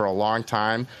have for a long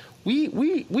time,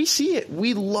 we see it.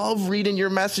 We love reading your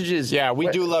messages. Yeah, we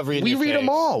do love reading. We read them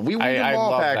all. We read them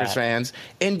all, Packers fans.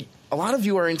 And a lot of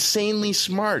you are insanely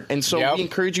smart. And so we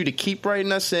encourage you to keep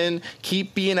writing us in,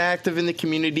 keep being active in the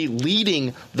community,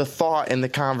 leading the thought and the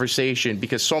conversation,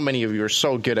 because so many of you are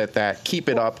so good at that. Keep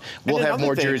it up. We'll have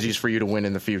more jerseys for you to win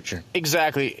in the future.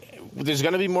 Exactly. There's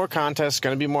going to be more contests,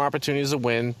 going to be more opportunities to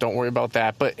win. Don't worry about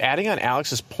that. But adding on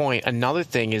Alex's point, another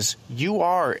thing is you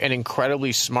are an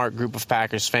incredibly smart group of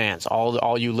Packers fans.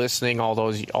 All you listening, all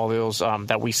those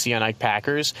that we see on Ike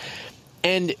Packers.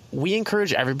 And we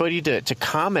encourage everybody to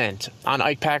comment on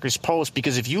Ike Packers posts,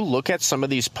 because if you look at some of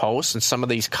these posts and some of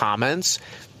these comments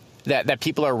that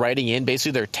people are writing in,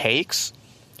 basically their takes,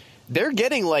 they're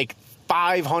getting like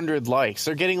 500 likes.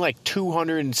 They're getting like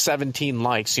 217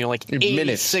 likes, like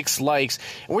 86 likes.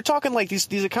 And we're talking like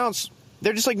these accounts,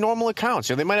 they're just like normal accounts.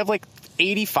 They might have like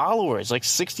 80 followers, like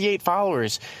 68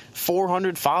 followers,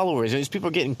 400 followers. And these people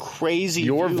are getting crazy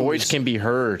Your views. voice can be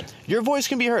heard. Your voice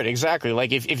can be heard, exactly.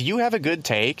 Like if you have a good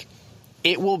take,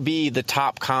 it will be the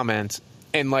top comment.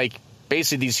 And like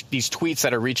basically these tweets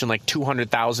that are reaching like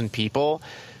 200,000 people.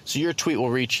 So your tweet will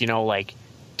reach, like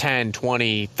 10,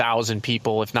 20,000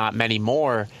 people, if not many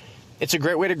more. It's a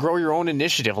great way to grow your own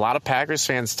initiative. A lot of Packers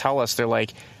fans tell us, they're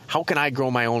like, how can I grow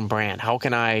my own brand? How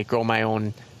can I grow my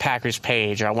own Packers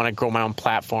page? Or I want to grow my own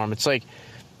platform. It's like,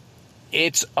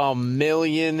 it's a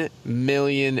million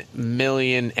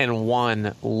and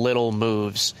one little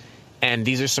moves. And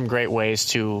these are some great ways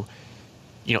to,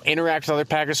 interact with other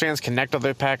Packers fans, connect with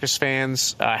other Packers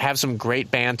fans, have some great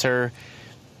banter.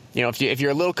 If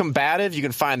you're a little combative, you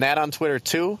can find that on Twitter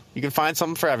too. You can find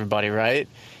something for everybody, right?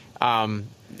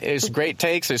 There's great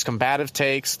takes. There's combative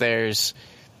takes. There's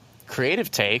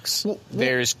creative takes.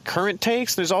 There's current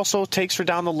takes. There's also takes for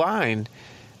down the line.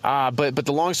 But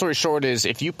the long story short is,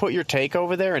 if you put your take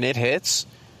over there and it hits,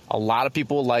 a lot of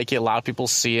people will like it. A lot of people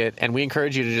see it. And we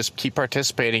encourage you to just keep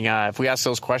participating. If we ask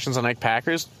those questions on Ike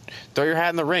Packers, throw your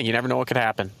hat in the ring. You never know what could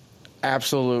happen.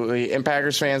 Absolutely. And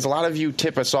Packers fans, a lot of you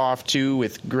tip us off too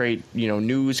with great,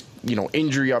 news,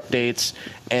 injury updates,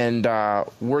 and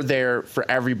we're there for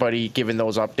everybody giving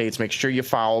those updates. Make sure you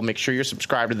follow, make sure you're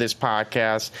subscribed to this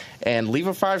podcast, and leave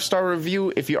a 5-star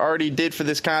review. If you already did for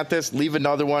this contest, leave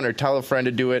another one or tell a friend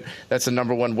to do it. That's the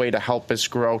number one way to help us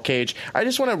grow. Cage, I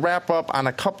just want to wrap up on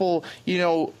a couple,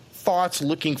 thoughts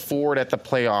looking forward at the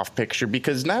playoff picture,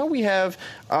 because now we have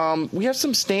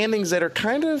some standings that are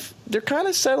kind of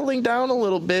settling down a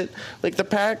little bit. Like the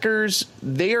Packers,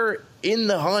 they're in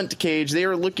the hunt, Cage. They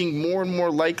are looking more and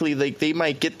more likely like they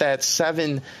might get that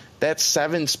seven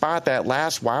spot, that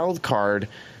last wild card.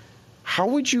 How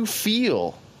would you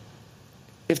feel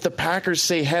if the Packers,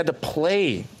 say, had to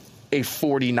play a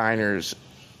 49ers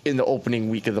in the opening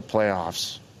week of the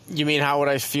playoffs? You mean how would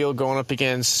I feel going up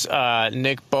against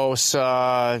Nick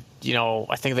Bosa?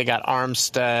 I think they got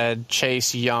Armstead,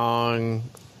 Chase Young,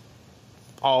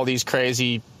 all these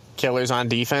crazy killers on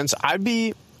defense.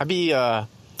 I'd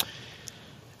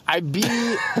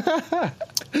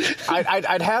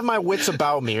have my wits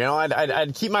about me.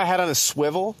 I'd keep my head on a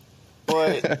swivel.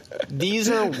 But these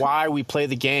are why we play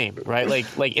the game, right?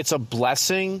 Like it's a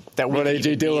blessing that we run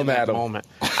AJ Dillon in that at him. moment.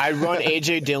 I run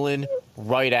AJ Dillon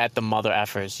right at the mother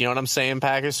effers. You know what I'm saying,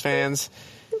 Packers fans?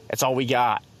 That's all we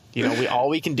got. All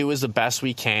we can do is the best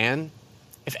we can.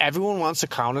 If everyone wants to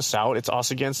count us out, it's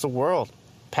us against the world.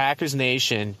 Packers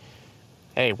Nation,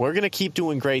 hey, we're going to keep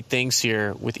doing great things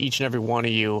here with each and every one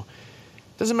of you.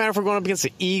 Doesn't matter if we're going up against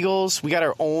the Eagles. We got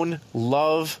our own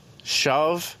love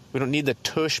shove. We don't need the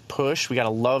tush push. We got a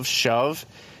love shove.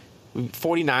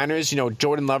 49ers,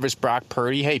 Jordan Love versus Brock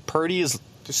Purdy. Hey, Purdy is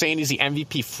saying he's the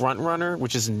MVP front runner,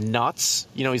 which is nuts.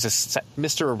 He's a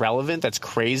Mr. Irrelevant. That's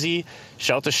crazy.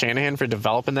 Shout out to Shanahan for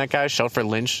developing that guy. Shout out to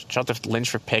Lynch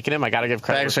for picking him. I got to give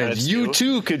credit. You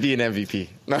too could be an MVP.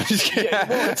 No, I'm just kidding. Yeah,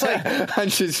 well, it's like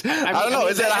I don't know.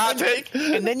 Is that a hot take?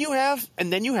 And then you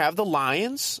have the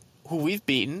Lions, who we've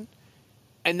beaten,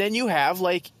 and then you have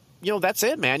that's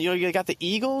it, man. You got the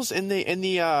Eagles and the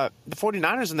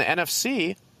 49ers in the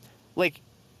NFC,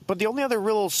 but the only other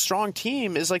real strong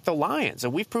team is the Lions,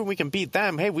 and we've proven we can beat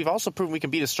them. Hey, we've also proven we can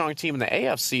beat a strong team in the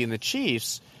AFC and the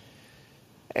Chiefs.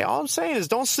 Hey, all I'm saying is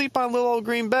don't sleep on little old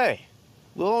Green Bay.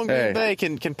 Little old Green Bay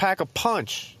can pack a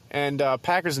punch, and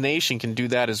Packers Nation can do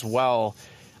that as well.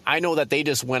 I know that they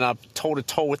just went up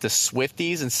toe-to-toe with the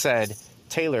Swifties and said,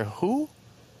 Taylor, who?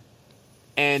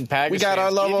 And Packers, we got our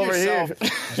love over here.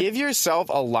 Give yourself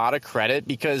a lot of credit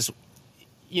because,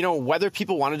 whether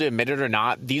people wanted to admit it or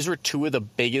not, these were two of the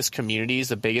biggest communities,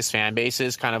 the biggest fan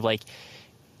bases, kind of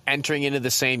entering into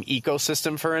the same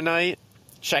ecosystem for a night,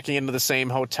 checking into the same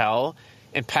hotel.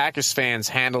 And Packers fans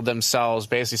handled themselves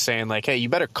basically saying, hey, you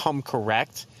better come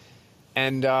correct,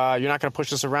 and you're not going to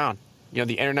push us around.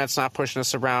 The internet's not pushing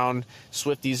us around.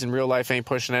 Swifties in real life ain't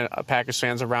pushing Packers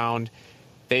fans around.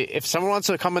 If someone wants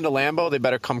to come into Lambeau, they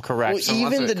better come correct. If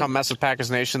someone wants to come mess with Packers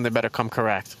Nation, they better come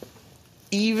correct.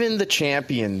 Even the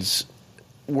champions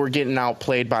were getting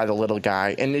outplayed by the little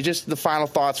guy. And the final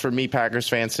thoughts for me, Packers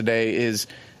fans, today is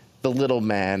the little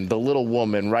man, the little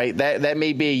woman, right? That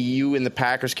may be you in the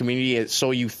Packers community, so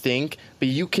you think, but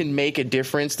you can make a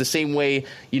difference the same way,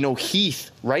 Heath,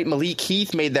 right? Malik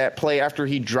Heath made that play after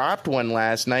he dropped one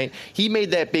last night. He made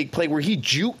that big play where he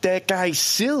juked that guy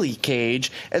silly,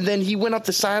 Cage, and then he went up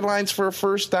the sidelines for a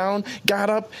first down, got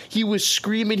up, he was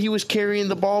screaming, he was carrying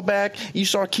the ball back. You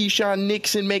saw Keisean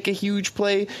Nixon make a huge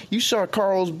play. You saw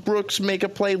Carlos Brooks make a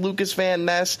play, Lucas Van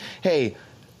Ness. Hey,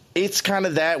 it's kind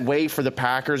of that way for the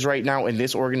Packers right now in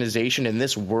this organization, in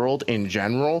this world in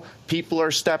general. People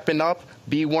are stepping up.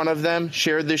 Be one of them.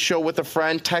 Share this show with a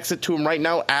friend. Text it to him right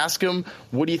now. Ask him,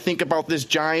 what do you think about this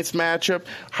Giants matchup?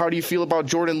 How do you feel about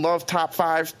Jordan Love, top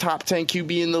 5, top 10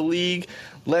 QB in the league?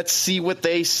 Let's see what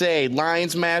they say.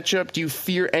 Lions matchup. Do you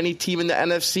fear any team in the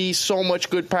NFC? So much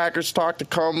good Packers talk to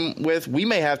come with. We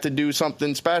may have to do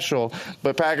something special.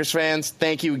 But Packers fans,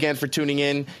 thank you again for tuning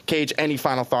in. Cage, any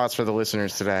final thoughts for the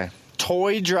listeners today?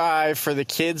 Toy drive for the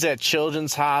kids at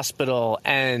Children's Hospital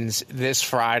ends this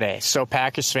Friday. So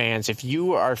Packers fans, if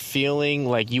you are feeling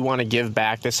like you want to give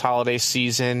back this holiday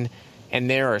season and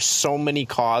there are so many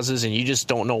causes and you just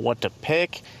don't know what to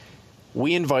pick,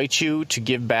 we invite you to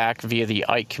give back via the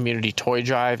Ike Community Toy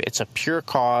Drive. It's a pure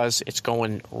cause. It's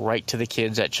going right to the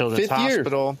kids at Children's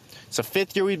Hospital. It's the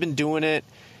 5th year we've been doing it.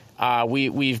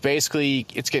 We've basically,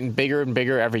 it's getting bigger and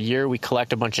bigger every year. We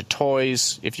collect a bunch of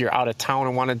toys. If you're out of town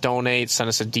and want to donate, send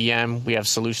us a DM. We have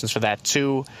solutions for that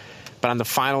too. But on the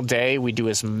final day, we do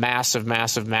this massive,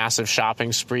 massive, massive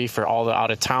shopping spree for all the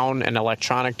out of town and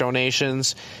electronic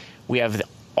donations. We have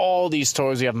all these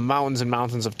toys. We have mountains and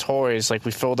mountains of toys.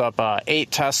 We filled up 8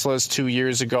 Teslas 2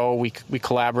 years ago. We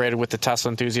collaborated with the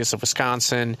Tesla enthusiasts of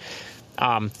Wisconsin.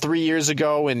 3 years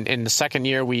ago, in the second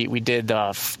year, we did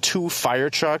 2 fire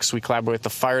trucks. We collaborated with the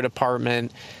fire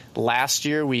department. Last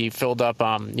year, we filled up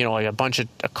a bunch of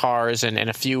cars and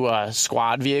a few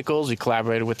squad vehicles. We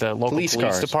collaborated with the local police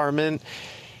department.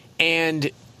 And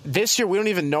this year, we don't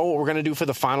even know what we're going to do for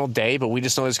the final day, but we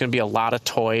just know there's going to be a lot of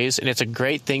toys, and it's a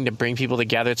great thing to bring people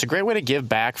together. It's a great way to give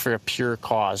back for a pure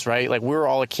cause, right? We were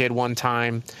all a kid one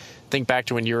time. Think back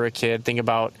to when you were a kid. Think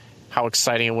about how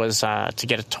exciting it was to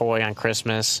get a toy on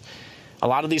Christmas. A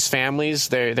lot of these families,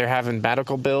 they're having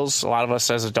medical bills. A lot of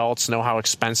us as adults know how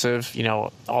expensive,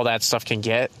 all that stuff can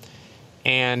get.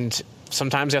 And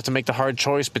sometimes you have to make the hard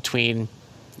choice between,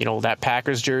 that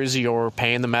Packers jersey or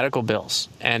paying the medical bills.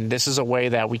 And this is a way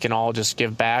that we can all just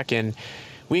give back, and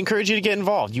we encourage you to get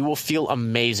involved. You will feel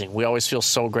amazing. We always feel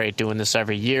so great doing this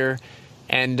every year.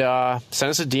 And send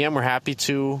us a DM. We're happy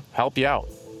to help you out.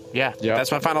 Yeah,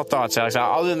 That's my final thoughts, Alex.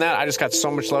 Other than that, I just got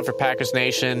so much love for Packers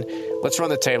Nation. Let's run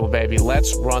the table, baby.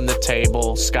 Let's run the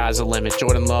table. Sky's the limit.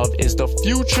 Jordan Love is the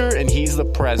future, and he's the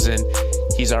present.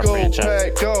 He's our franchise. Go,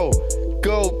 Pack, go.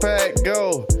 Go, Pack,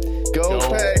 go. Go,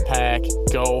 Pack,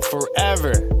 go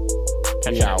forever.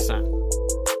 Catch you next time.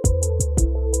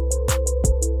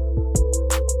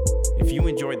 If you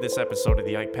enjoyed this episode of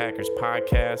the Ike Packers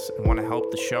podcast and want to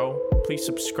help the show, please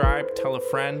subscribe, tell a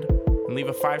friend, and leave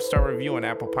a 5-star review on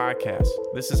Apple Podcasts.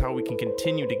 This is how we can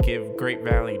continue to give great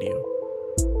value to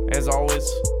you. As always,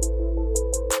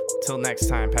 till next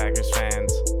time, Packers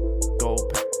fans, go,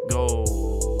 go.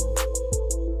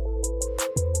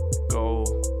 Go,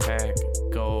 Pack,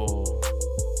 go.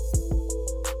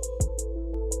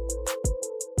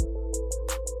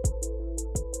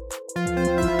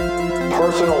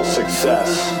 Personal success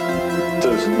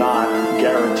does not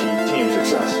guarantee team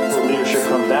success. What leadership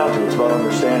comes down to, it's about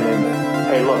understanding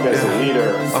that, hey, look, as a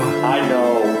leader, I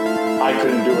know I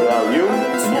couldn't do it without you,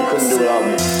 and you couldn't do it without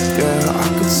me. Yeah, I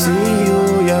can see you,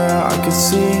 yeah, I can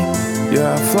see.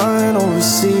 Yeah, flying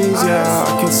overseas, yeah,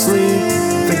 I can sleep.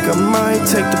 Think I might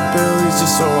take the pills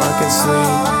just so I can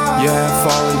sleep. Yeah,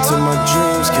 fall into my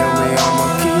dreams, kill me, I'ma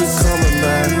keep coming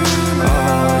back.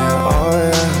 Oh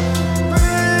yeah.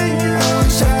 I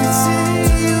wish I could see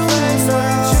you as I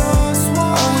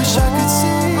wish I could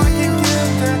see I can get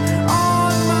there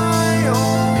on my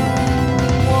own.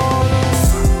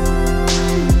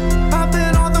 I've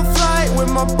been on the flight with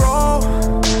my bro,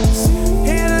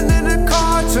 hitting in the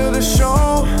car to the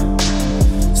show.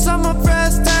 Summer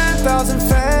fest, 10,000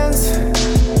 fans.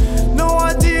 No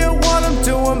idea what I'm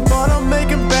doing, but I'm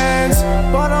making bands,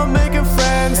 but I'm making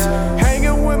friends.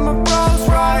 Hanging with my bros,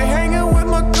 right? Hanging with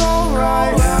my girl,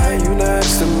 right? Yeah, you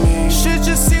next to me. Shit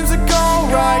just seems to go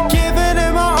right. Giving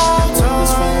it my all time.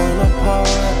 It's falling apart.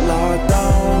 Locked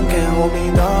down, can't hold me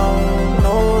down.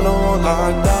 No, no,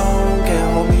 locked down,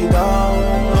 can't hold me down.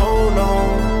 No, no.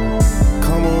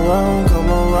 Come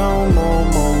around, no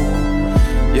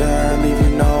more. Yeah, leave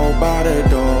you nobody,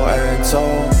 door XO.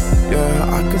 Yeah,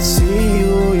 I could see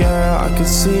you, yeah, I could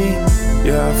see.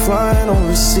 Yeah, flying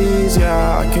overseas,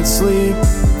 yeah, I can sleep.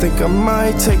 Think I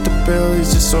might take the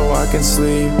pills just so I can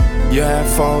sleep. Yeah,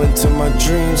 fall into my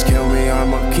dreams, kill me,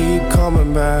 I'ma keep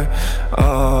coming back.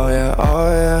 Oh yeah,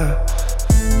 oh yeah.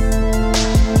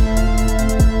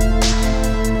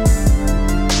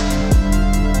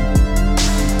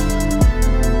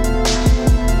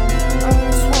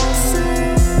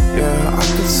 Yeah, I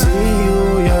can see you,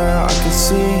 yeah, I can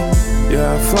see.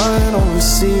 Yeah, flying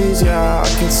overseas, yeah, I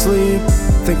can sleep.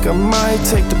 Think I might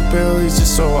take the pills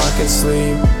just so I can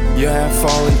sleep. Yeah,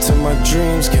 fall into my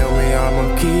dreams, kill me,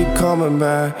 I'ma keep coming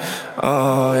back.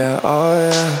 Oh yeah, oh